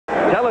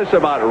Tell us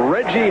about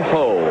Reggie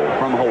Ho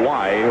from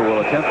Hawaii, who will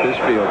attempt this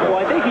field goal.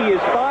 Well, I think he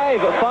is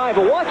 5'5",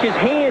 but watch his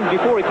hands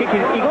before he kicks.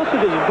 He goes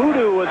through this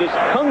voodoo or this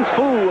kung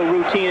fu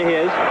routine of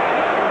his.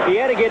 He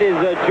had to get his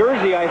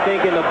jersey, I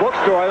think, in the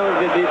bookstore. I don't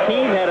know if the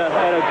team had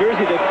a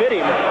jersey that fit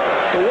him.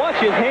 But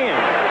watch his hands.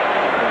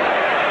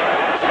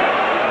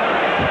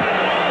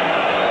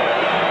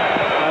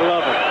 I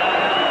love it.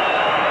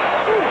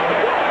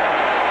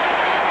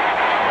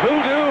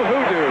 Hoodoo,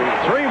 hoodoo.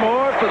 3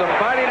 more for the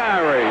Fighting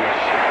Irish.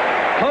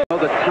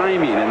 The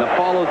timing and the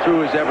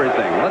follow-through is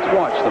everything. Let's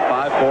watch the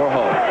 5-4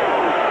 Ho.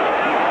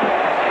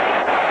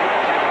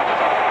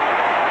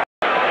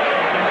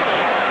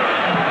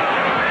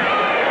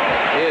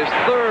 His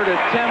third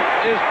attempt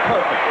is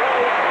perfect.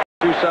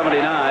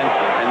 279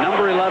 and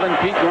number 11,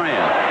 Pete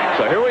Graham.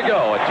 So here we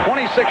go, a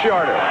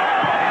 26-yarder.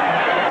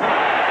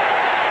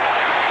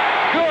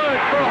 Good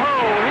for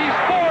Ho. He's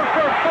 4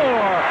 for 4.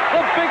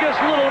 The biggest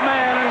little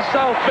man in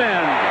South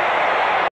Bend.